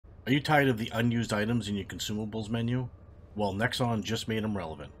Are you tired of the unused items in your consumables menu? Well, Nexon just made them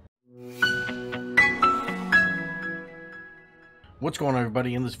relevant. What's going on,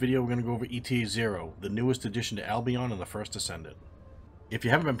 everybody? In this video, we're going to go over ETA-0, the newest addition to Albion and the First Descendant. If you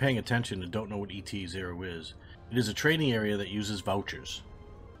haven't been paying attention and don't know what ETA-0 is, it is a trading area that uses vouchers.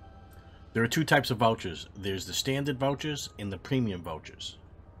 There are two types of vouchers. There's the standard vouchers and the premium vouchers.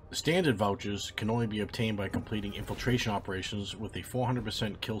 The standard vouchers can only be obtained by completing infiltration operations with a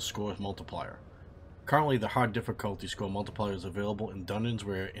 400% kill score multiplier. Currently, the hard difficulty score multiplier is available in dungeons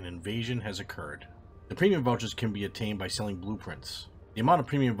where an invasion has occurred. The premium vouchers can be attained by selling blueprints. The amount of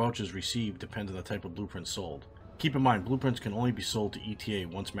premium vouchers received depends on the type of blueprint sold. Keep in mind, blueprints can only be sold to ETA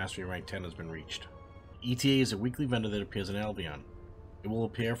once Mastery Rank 10 has been reached. ETA is a weekly vendor that appears in Albion. It will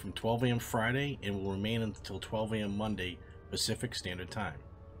appear from 12 AM Friday and will remain until 12 AM Monday Pacific Standard Time.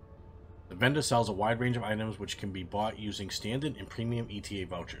 The vendor sells a wide range of items which can be bought using standard and premium ETA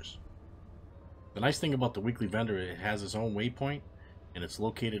vouchers. The nice thing about the weekly vendor is it has its own waypoint and it's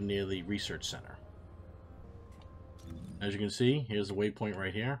located near the research center. As you can see, here's the waypoint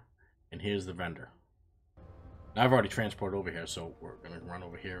right here, and here's the vendor. Now, I've already transported over here, so we're going to run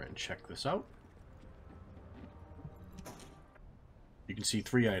over here and check this out. You can see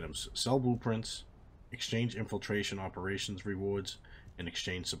 3 items: sell blueprints, exchange infiltration operations rewards, and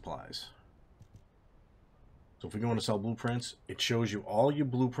exchange supplies. So if we go into sell blueprints, it shows you all your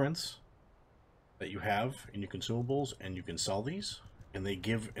blueprints that you have in your consumables, and you can sell these, and they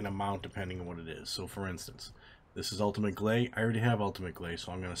give an amount depending on what it is. So for instance, this is ultimate glay. I already have ultimate glay,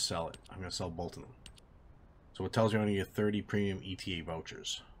 so I'm going to sell it. I'm going to sell both of them. So it tells you I'm going to get 30 premium ETA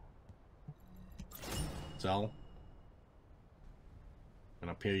vouchers. Sell.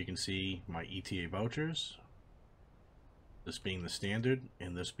 And up here you can see my ETA vouchers. This being the standard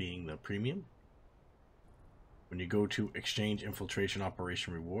and this being the premium. When you go to exchange infiltration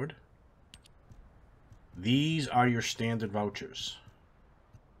operation reward, these are your standard vouchers.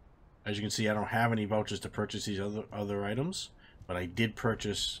 As you can see, I don't have any vouchers to purchase these other items, but I did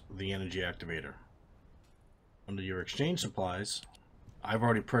purchase the energy activator. Under your exchange supplies, I've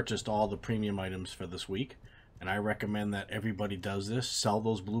already purchased all the premium items for this week, and I recommend that everybody does this. Sell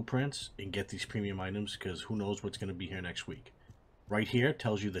those blueprints and get these premium items, because who knows what's going to be here next week. Right here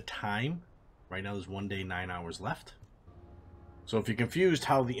tells you the time. Right now there's 1 day, 9 hours left. So if you're confused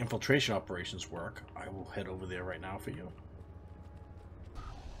how the infiltration operations work, I will head over there right now for you.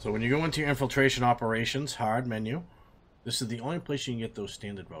 So when you go into your infiltration operations hard menu, this is the only place you can get those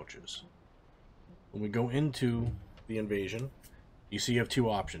standard vouchers. When we go into the invasion, you see you have 2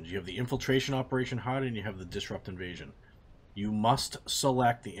 options. You have the infiltration operation hard and you have the disrupt invasion. You must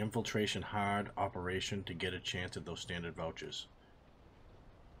select the infiltration hard operation to get a chance at those standard vouchers.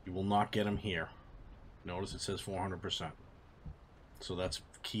 You will not get them here. Notice it says 400%. So that's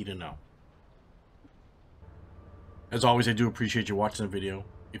key to know. As always, I do appreciate you watching the video.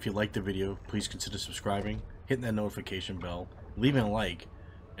 If you liked the video, please consider subscribing, hitting that notification bell, leaving a like,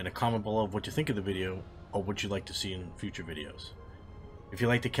 and a comment below of what you think of the video or what you'd like to see in future videos. If you'd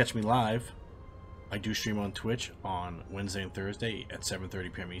like to catch me live, I do stream on Twitch on Wednesday and Thursday at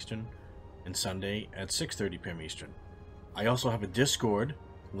 7:30 p.m. Eastern and Sunday at 6:30 p.m. Eastern. I also have a Discord,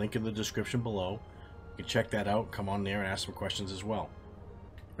 link in the description below. You can check that out, come on there and ask some questions as well.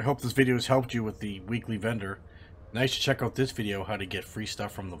 I hope this video has helped you with the weekly vendor. Nice to check out this video, how to get free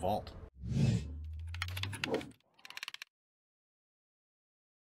stuff from the vault.